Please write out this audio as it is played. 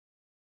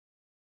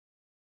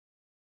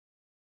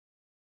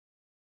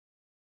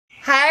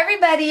Hi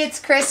everybody, it's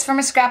Chris from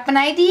A Scrap an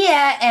Idea,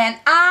 and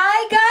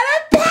I got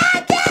a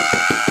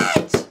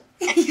package!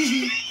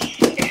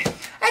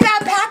 I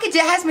got a package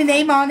that has my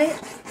name on it.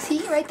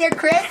 See, right there,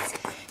 Chris?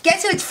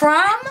 Guess who it's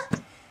from?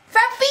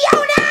 From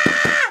Fiona!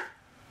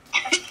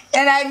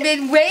 And I've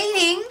been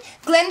waiting.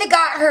 Glenda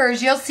got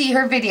hers. You'll see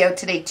her video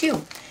today,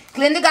 too.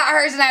 Glenda got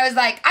hers, and I was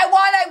like, I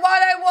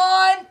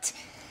want!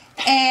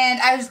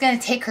 And I was going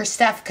to take her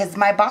stuff, because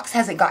my box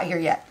hasn't got here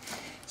yet.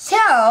 So,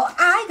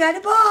 I got a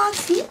box.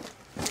 See?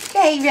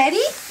 Okay,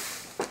 ready?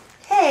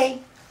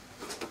 Hey.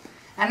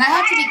 And I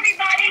have to be...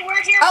 everybody,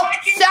 we're here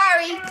watching.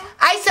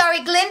 Oh, sorry.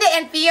 Glenda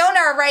and Fiona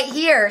are right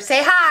here.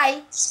 Say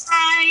hi.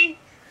 Hi.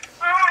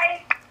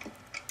 Hi.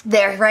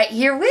 They're right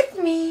here with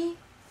me.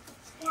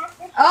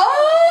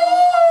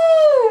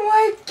 Oh,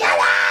 my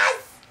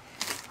goodness.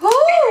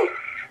 Oh.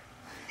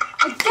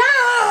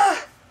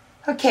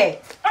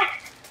 Okay.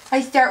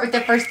 I start with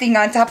the first thing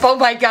on top. Oh,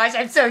 my gosh.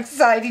 I'm so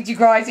excited, you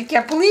guys. I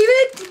can't believe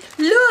it.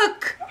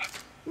 Look.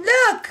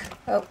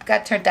 Oh,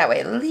 got turned that way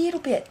a little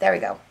bit. There we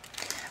go.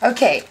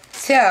 Okay,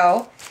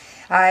 so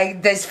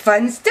there's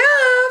fun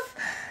stuff,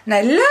 and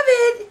I love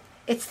it.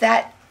 It's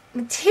that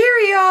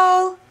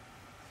material,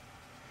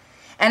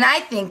 and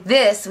I think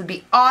this would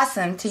be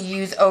awesome to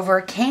use over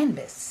a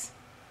canvas.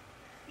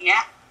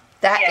 Yeah.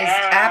 That is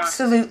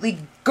absolutely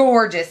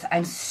gorgeous.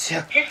 I'm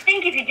so. Just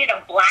think if you did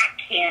a black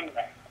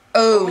canvas.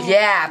 Oh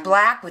yeah,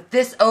 black with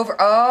this over.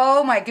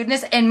 Oh my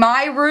goodness, in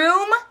my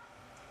room.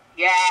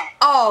 Yeah.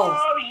 Oh,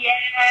 yeah.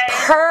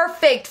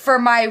 Perfect for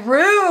my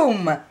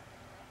room.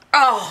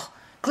 Oh,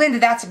 Glenda,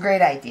 that's a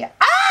great idea.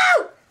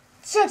 Oh!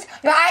 Shucks.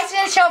 I was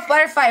going to show a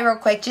butterfly real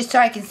quick just so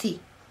I can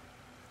see.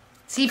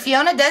 See,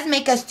 Fiona does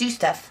make us do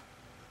stuff.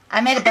 I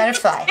made a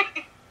butterfly.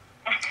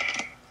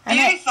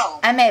 Beautiful.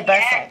 I made a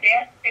butterfly.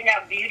 Yeah, they're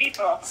not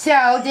beautiful.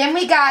 So, then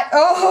we got,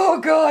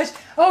 oh gosh,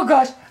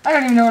 I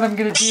don't even know what I'm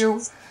going to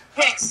do.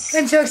 Chris.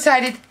 I'm so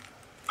excited.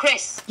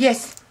 Chris.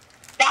 Yes.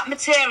 That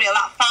material,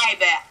 that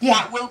fibre,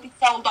 that will be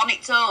sold on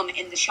its own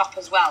in the shop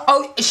as well.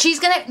 Oh, she's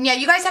going to, yeah,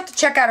 you guys have to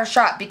check out her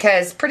shop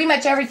because pretty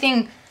much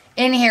everything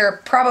in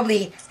here,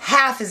 probably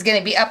half is going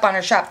to be up on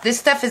her shop. This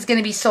stuff is going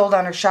to be sold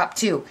on her shop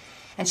too.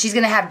 And she's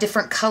going to have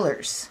different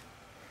colors.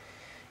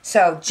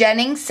 So,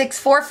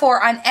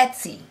 Jennings644 on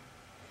Etsy.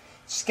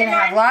 She's going to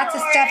have lots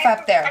of stuff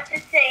up there. I have to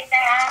say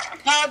that.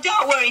 No,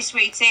 don't worry,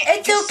 sweetie.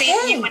 It's just okay.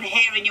 seeing you and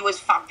hearing you was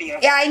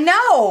fabulous. Yeah, I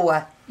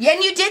know. Yeah,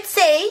 and you did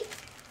say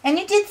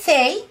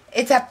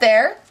it's up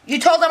there. You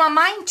told them on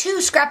mine too,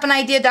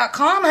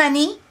 scrapandidea.com,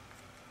 honey.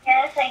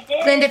 Yes, I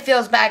did. Glenda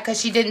feels bad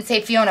because she didn't say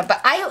Fiona, but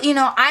I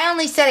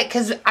only said it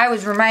because I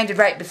was reminded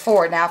right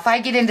before. Now, if I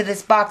get into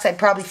this box, I'd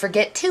probably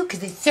forget too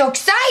because it's so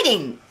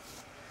exciting.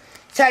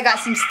 So I got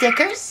some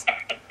stickers.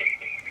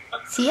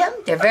 See them?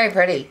 They're very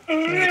pretty.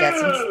 We got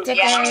some stickers.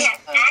 Yeah,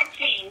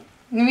 matching.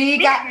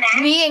 Me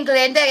and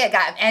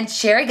Glenda and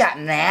Sherry got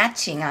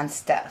matching on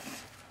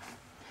stuff.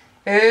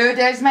 Oh,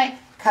 there's my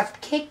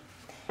cupcake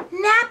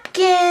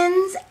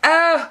napkins.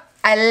 Oh,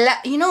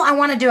 I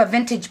want to do a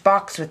vintage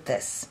box with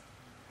this.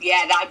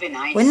 Yeah, that'd be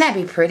nice. Wouldn't that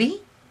be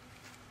pretty?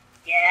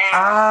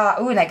 Yeah.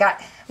 And I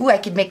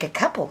could make a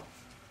couple.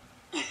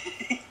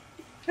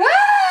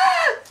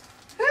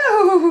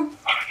 Oh,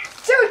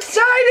 so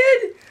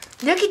excited.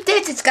 Look at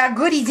this. It's got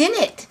goodies in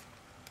it.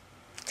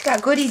 It's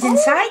got goodies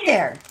inside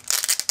there.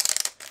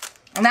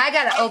 And I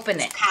got to open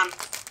it.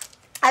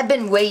 I've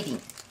been waiting.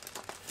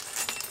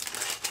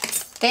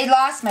 They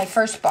lost my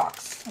first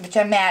box, which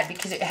I'm mad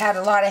because it had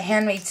a lot of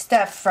handmade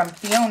stuff from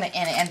Fiona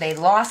in it, and they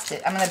lost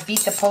it. I'm going to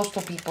beat the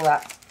postal people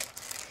up.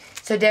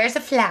 So there's the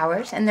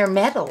flowers, and they're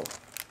metal.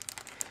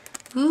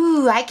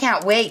 Ooh, I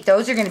can't wait.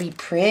 Those are going to be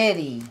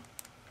pretty.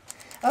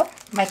 Oh,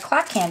 my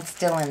clock hand's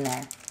still in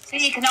there. So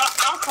you can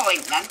alcohol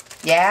ink them?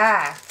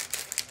 Yeah.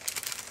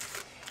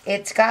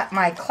 It's got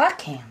my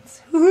clock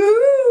hands.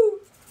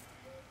 Woo!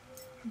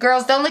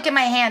 Girls, don't look at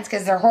my hands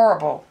because they're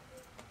horrible.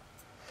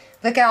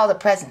 Look at all the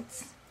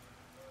presents.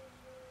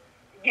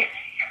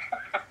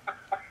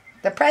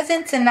 The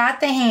presents and not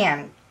the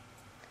hand.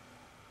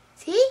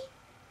 See?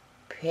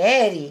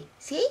 Pretty.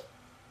 See?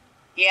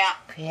 Yeah.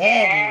 Pretty.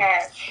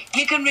 Yes.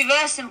 You can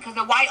reverse them because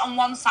they're white on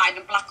one side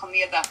and black on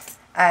the other.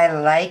 I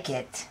like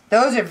it.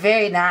 Those are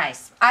very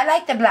nice. I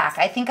like the black.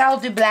 I think I'll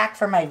do black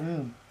for my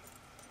room.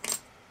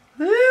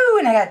 Ooh,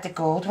 and I got the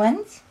gold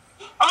ones.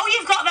 Oh,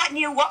 you've got that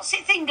new what's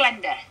it thing,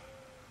 Glenda?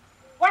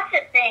 What's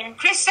it thing?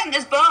 Chris sent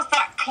us both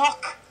that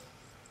clock.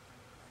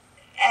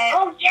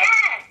 Oh,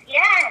 yes.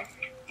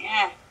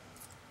 Yeah.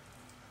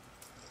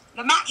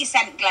 The mat you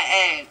sent,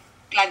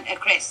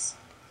 Chris.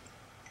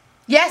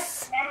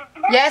 Yes.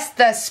 Yes,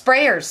 the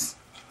sprayers.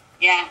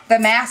 Yeah. The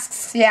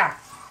masks, yeah.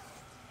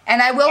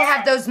 And I will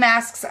have those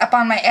masks up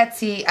on my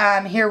Etsy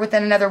here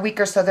within another week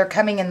or so. They're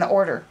coming in the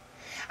order.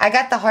 I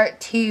got the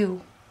heart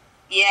too.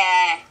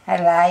 Yeah. I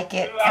like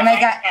it. And I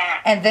got,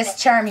 and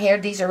this charm here,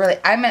 these are really,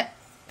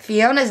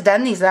 Fiona's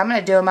done these, but I'm going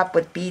to do them up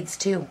with beads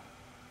too.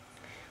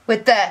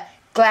 With the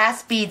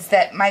glass beads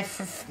that my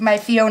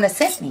Fiona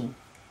sent me.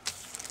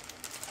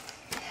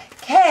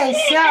 Okay,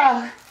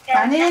 so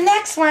On to the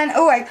next one.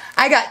 Oh,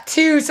 I got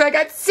 2, so I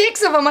got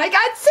 6 of them. I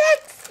got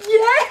 6.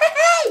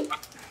 Yay!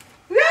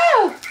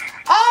 No!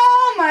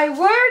 Oh, my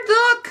word,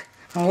 look.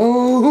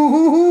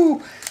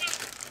 Oh,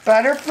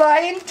 butterfly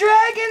and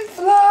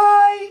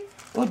dragonfly.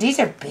 Oh, these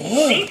are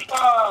big.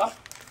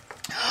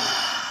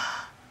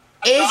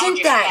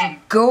 Isn't that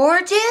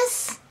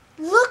gorgeous?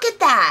 Look at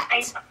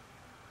that.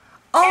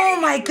 Oh,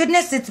 my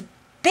goodness, it's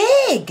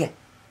big.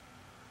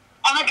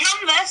 On a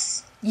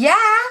canvas? Yeah.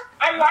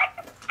 I like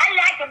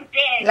them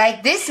big.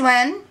 Like this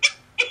one.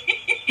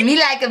 Me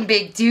like them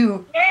big,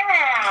 too.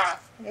 Yeah.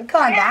 Look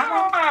on that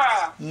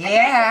one.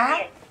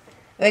 Yeah.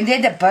 And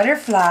then the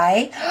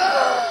butterfly.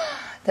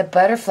 The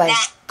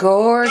butterfly's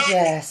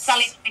gorgeous. Sell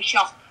it in the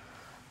shop.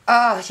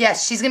 Oh,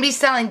 yes. She's going to be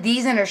selling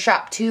these in her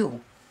shop,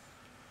 too.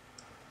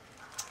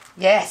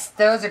 Yes,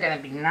 those are going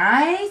to be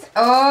nice.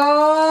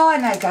 Oh,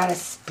 and I got a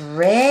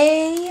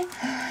spray.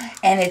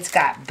 And it's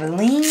got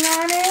bling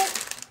on it.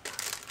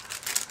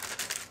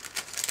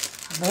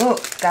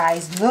 Look,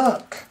 guys,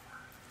 look.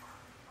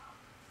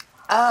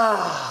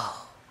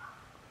 Oh.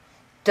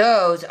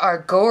 Those are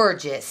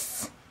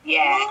gorgeous.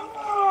 Yeah.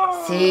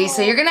 See,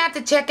 so you're going to have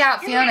to check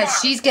out Fiona.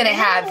 She is going to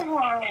have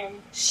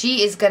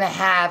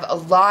a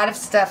lot of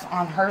stuff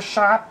on her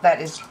shop that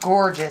is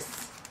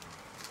gorgeous.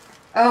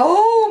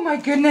 Oh, my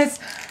goodness.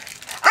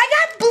 I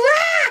got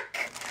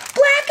black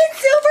and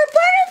silver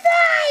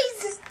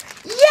butterflies.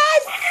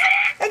 Yes,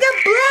 I got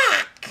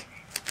black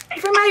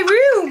for my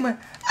room.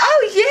 Oh,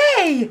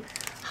 yay.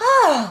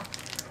 Oh,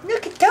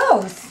 look at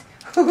those.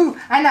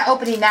 I'm not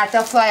opening that.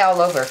 They'll fly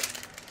all over.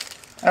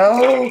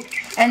 Oh,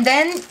 and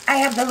then I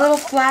have the little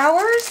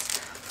flowers.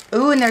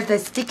 Ooh, and there's the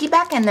sticky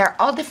back, and they're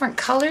all different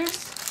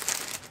colors.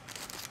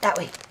 That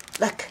way,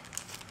 look.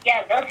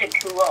 Yeah, those are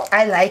cool.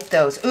 I like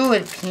those. Ooh,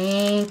 and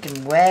pink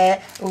and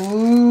wet.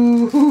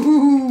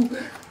 Ooh.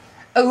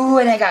 Ooh,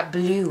 and I got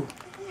blue.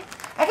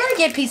 I gotta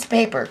get a piece of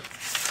paper.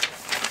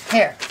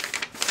 Here.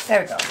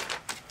 There we go.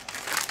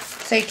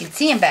 So you can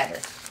see them better.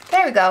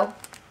 There we go.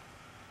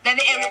 They're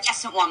the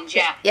iridescent ones,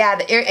 yeah. Yeah,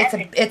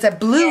 it's a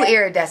blue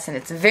iridescent.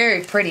 It's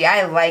very pretty.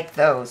 I like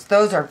those.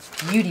 Those are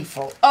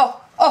beautiful.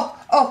 Oh.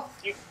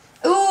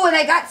 Ooh, and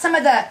I got some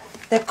of the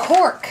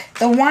cork,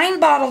 the wine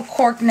bottle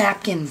cork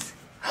napkins.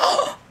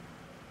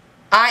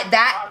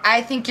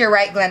 I think you're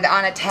right, Glenda,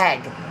 on a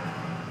tag.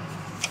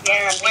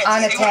 Yeah,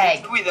 on a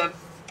tag.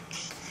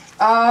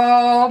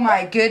 Oh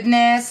my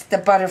goodness, the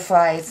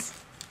butterflies.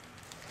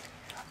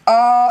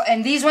 Oh,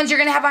 and these ones you're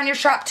going to have on your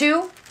shop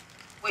too?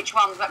 Which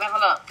ones? Let me have a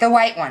look. The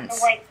white ones.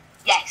 The white.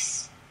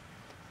 Yes.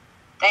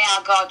 They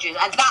are gorgeous.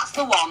 And that's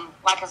the one,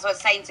 like I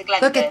was saying to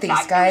Glenda, look at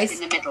these, guys.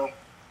 In the middle.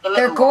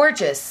 They're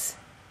gorgeous.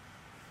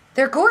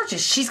 They're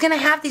gorgeous. She's going to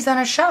have these on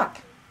her shop.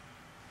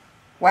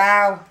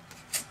 Wow.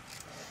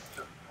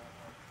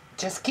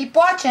 Just keep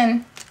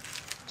watching.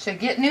 She'll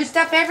get new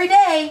stuff every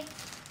day.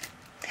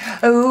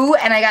 Ooh,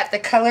 and I got the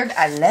colored.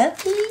 I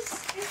love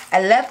these.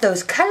 I love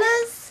those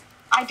colors.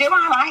 I do.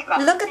 I like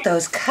them. Look at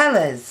those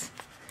colors.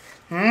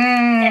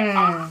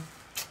 I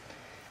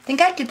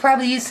think I could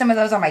probably use some of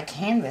those on my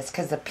canvas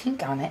because the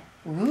pink on it.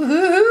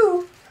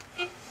 Woohoo!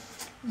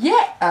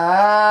 Yeah.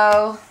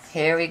 Oh,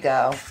 here we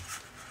go.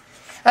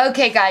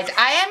 Okay, guys,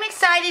 I am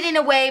excited in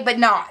a way, but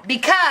not.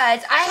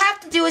 Because I have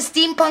to do a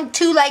steampunk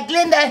too like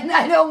Glenda, and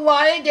I don't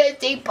want to do a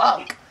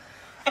steampunk.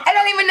 I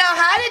don't even know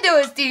how to do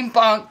a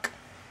steampunk.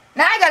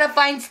 Now I gotta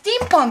find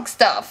steampunk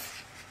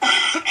stuff.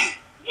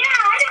 Yeah,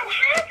 I don't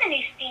have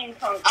any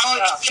steampunk stuff.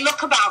 Oh, if you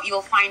look about,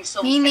 you'll find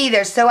something. Me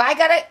neither. So I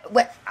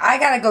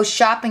gotta go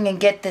shopping and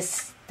get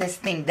this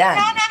thing done.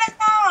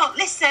 No.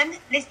 Listen,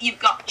 you've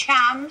got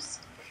charms.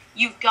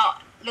 You've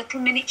got little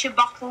miniature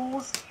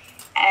bottles.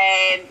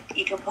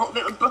 You can put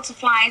little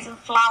butterflies and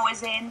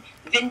flowers in.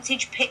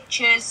 Vintage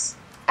pictures.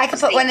 I could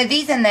put one of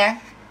these in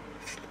there.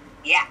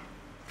 Yeah.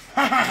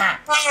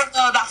 Oh,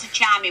 no, that's a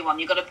charmy one.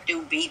 You've got to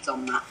do beads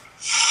on that.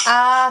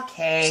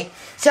 Okay.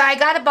 So I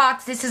got a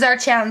box. This is our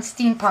challenge,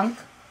 steampunk.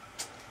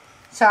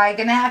 So I'm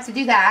going to have to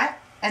do that.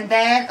 And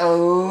then,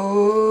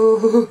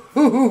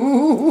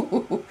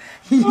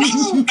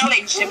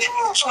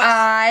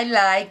 I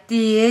like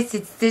this.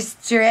 It's the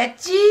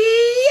stretchy.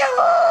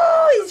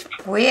 Oh, it's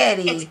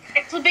pretty.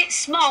 It's a bit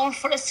small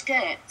for a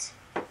skirt.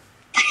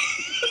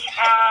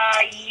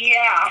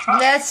 Yeah.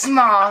 That's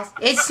small.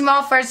 It's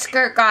small for a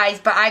skirt, guys,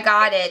 but I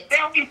got it.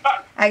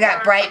 I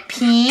got bright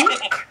pink.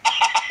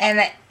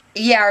 And,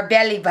 our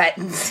belly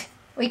buttons.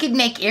 We could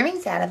make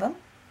earrings out of them.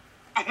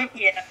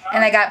 Yeah.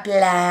 And I got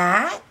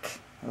black.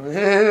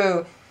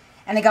 Ooh.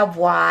 And I got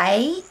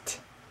white.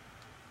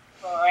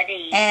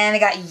 Buddy. And I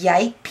got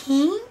yike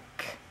pink.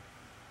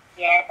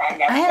 Yes, I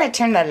love I had to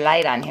turn the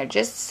light on here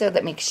just so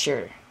that makes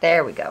sure.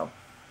 There we go.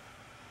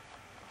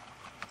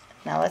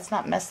 Now let's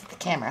not mess with the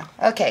camera.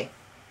 Okay.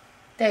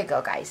 There you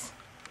go, guys.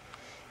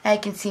 Now you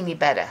can see me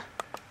better.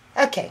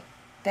 Okay.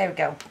 There we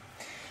go.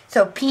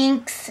 So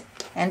pinks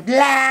and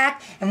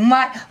black and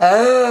white.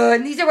 Oh,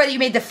 and these are what you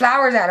made the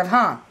flowers out of,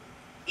 huh?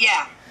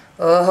 Yeah.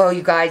 Oh,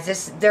 you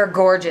guys, they're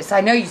gorgeous.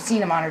 I know you've seen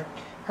them on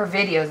her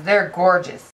videos. They're gorgeous.